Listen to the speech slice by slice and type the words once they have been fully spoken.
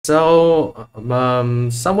Someone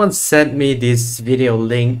sent me this video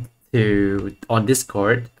link on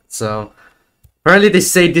Discord. So apparently they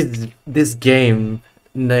say this game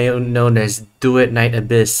known as Duet Night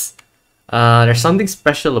Abyss. There's something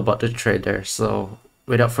special about the trailer. So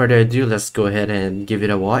without further ado, let's go ahead and give it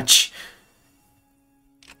a watch.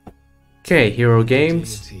 Okay, Hero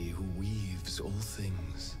Games. Who weaves all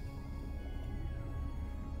things,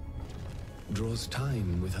 draws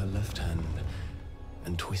time with her left hand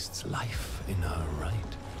and twists life in her right.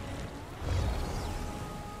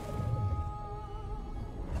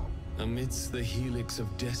 Amidst the helix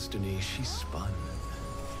of destiny she spun,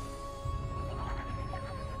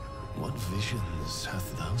 what visions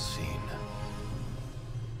hath thou seen?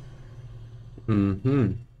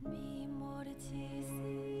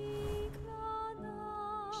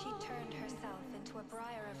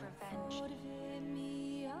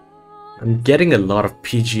 I'm getting a lot of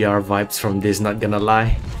PGR vibes from this, not gonna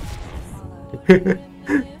lie.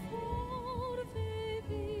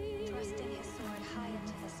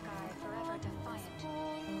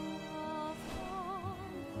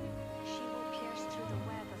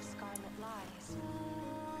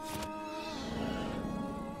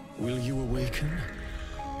 Will you awaken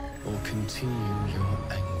or continue your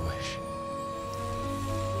anguish?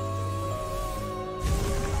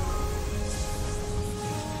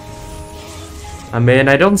 I mean,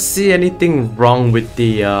 I don't see anything wrong with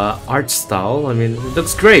the art style. I mean, it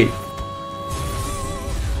looks great.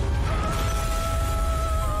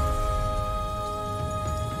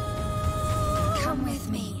 Come with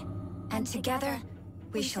me, and together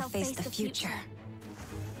we shall face the future.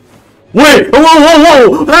 Wait! Whoa! Whoa!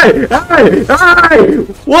 Whoa! Hey! Hey! Hey!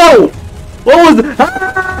 Whoa! What was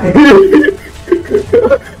that? Hey!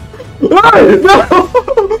 No!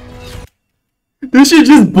 Did she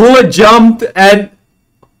just bullet jumped and...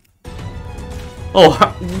 Oh,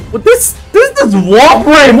 this is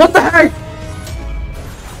Warframe! What the heck?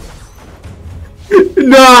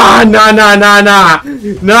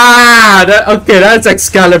 Nah! Okay, that's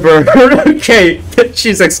Excalibur. Okay,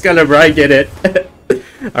 she's Excalibur, I get it.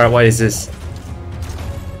 Alright, what is this?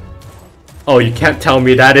 Oh, you can't tell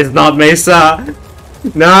me that is not Mesa!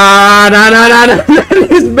 Nah, that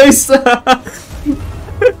is Mesa!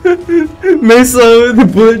 Mesa with the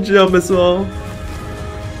bullet jump as well.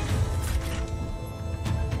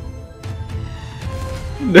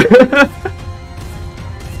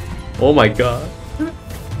 Oh my god.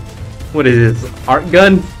 What is this? Art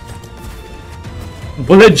gun?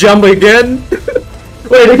 Bullet jump again?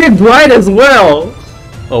 Wait, they get blind as well!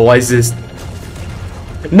 Oh, what is this?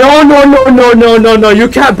 No, you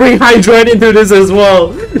can't bring Hydra into this as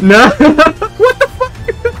well! Nah! What the fuck?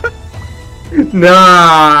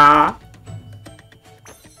 Nah!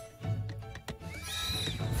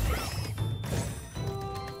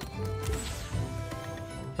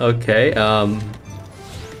 Okay,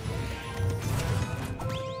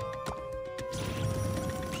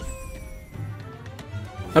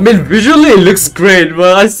 I mean, visually it looks great,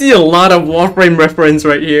 but I see a lot of Warframe reference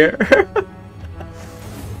right here.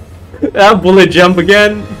 Bullet jump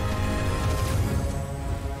again.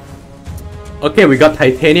 Okay, we got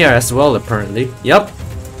Titania as well, apparently. Yep.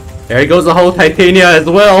 There goes the whole Titania as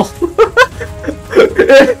well.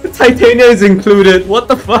 Titania is included. What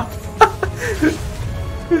the fuck?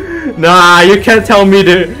 Nah, you can't tell me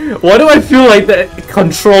why do I feel like the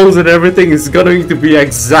controls and everything is going to be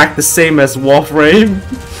exact the same as Warframe?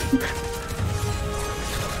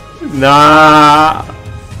 Nah.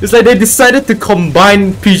 It's like they decided to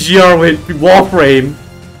combine PGR with Warframe.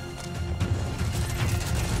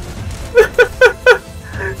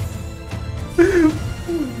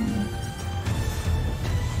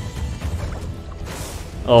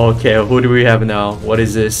 Okay, who do we have now? What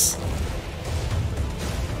is this?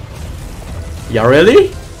 Yeah,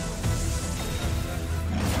 really?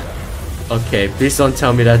 Okay, please don't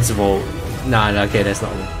tell me that's Volt. Nah, okay, that's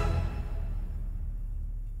not Volt.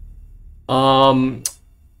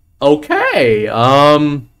 Okay.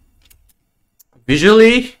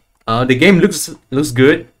 Visually, the game looks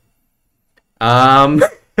good.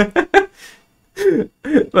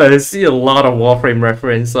 But I see a lot of Warframe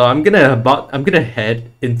reference, so I'm gonna head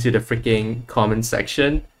into the freaking comment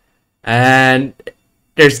section, and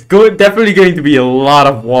there's definitely going to be a lot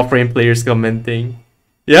of Warframe players commenting.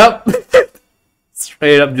 Yep.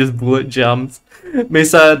 Straight up just bullet jumps.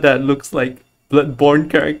 Mesa that looks like Bloodborne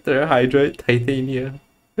character, Hydra, Titania.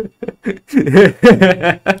 It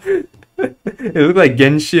looks like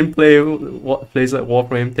Genshin plays like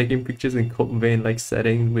Warframe, taking pictures in Code Vein like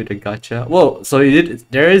setting with a gacha. Whoa, so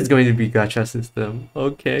there is going to be gacha system.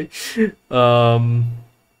 Okay.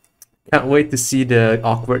 Can't wait to see the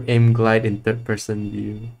awkward aim glide in third-person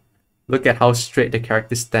view. Look at how straight the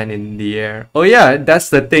characters stand in the air. Oh yeah, that's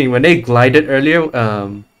the thing. When they glided earlier,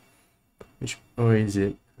 where is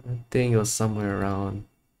it? I think it was somewhere around.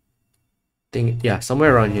 Yeah,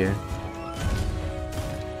 somewhere around here.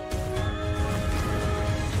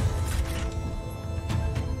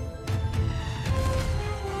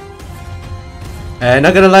 And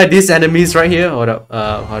not gonna lie, these enemies right here. Hold up,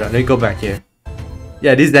 let me go back here.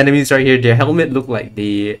 Yeah, these enemies right here, their helmet look like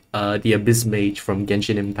the Abyss Mage from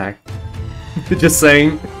Genshin Impact. Just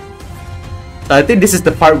saying. I think this is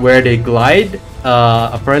the part where they glide.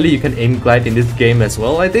 Apparently you can aim glide in this game as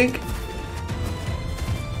well, I think.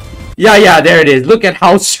 Yeah, there it is. Look at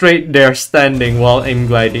how straight they're standing while aim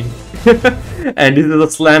gliding. And this is a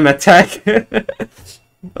slam attack.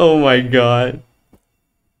 Oh my god.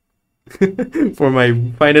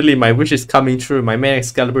 Finally my wish is coming true. My main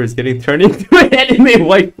Excalibur is getting turned into an anime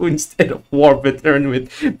waifu instead of war veteran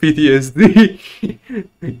with PTSD.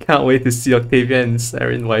 Can't wait to see Octavia and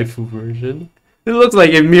Saren waifu version. It looks like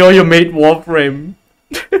if Miyoyo made Warframe.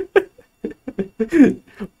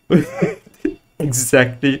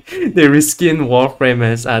 Exactly. They reskin Warframe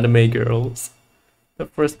as anime girls. The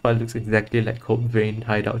first part looks exactly like Code Vein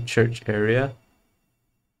hideout church area.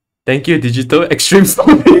 Thank you, Digital. Extreme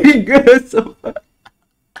story good so far.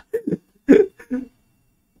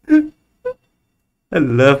 I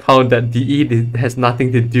love how that DE has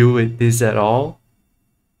nothing to do with this at all.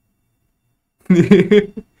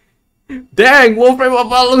 Dang, Warframe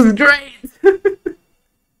Mobile looks great!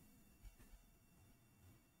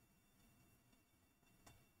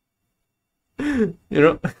 You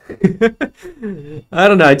know, I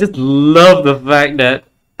don't know, I just love the fact that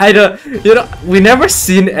we never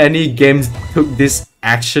seen any games took this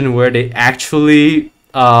action where they actually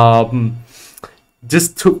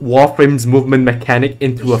just took Warframe's movement mechanic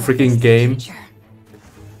into a freaking game.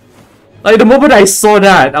 Like the moment I saw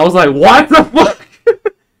that, I was like, what the fuck?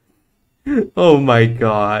 Oh my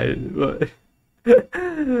god.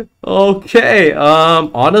 Okay,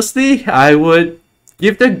 honestly, I would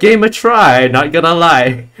give the game a try, not gonna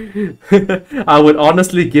lie. I would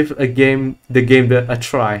honestly give the game a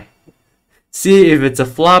try. See if it's a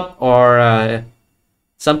flop or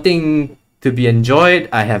something to be enjoyed.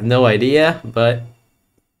 I have no idea, but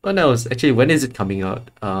who knows? Actually, when is it coming out?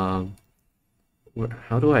 How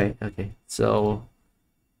do I? Okay, so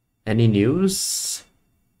any news?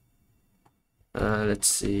 Let's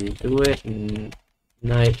see. Duet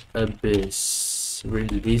Night Abyss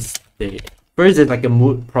release date. First, it's like a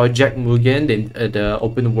Project Mugen in the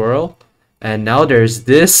open world, and now there's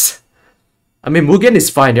this. I mean, Mugen is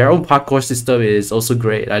fine. Their own parkour system is also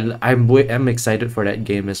great. I'm excited for that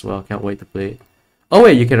game as well. Can't wait to play it. Oh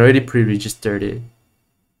wait, you can already pre-register it.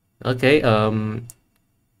 Okay. Alright,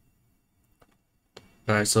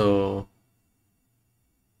 so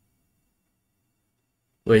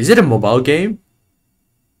wait, is it a mobile game?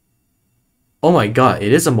 Oh my god,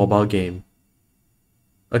 it is a mobile game.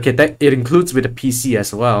 Okay, that it includes with a PC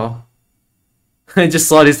as well. I just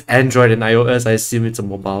saw this Android and iOS. I assume it's a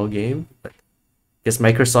mobile game, but I guess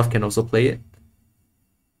Microsoft can also play it.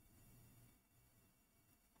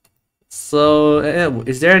 So,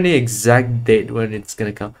 is there any exact date when it's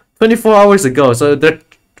gonna come? 24 hours ago. So the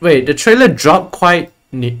trailer dropped quite.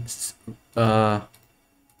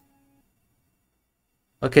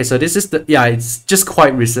 Okay, so this is it's just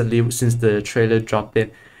quite recently since the trailer dropped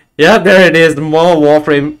in. Yeah, there it is, more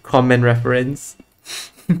Warframe comment reference.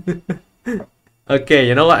 Okay,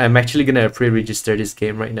 you know what? I'm actually gonna pre-register this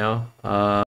game right now.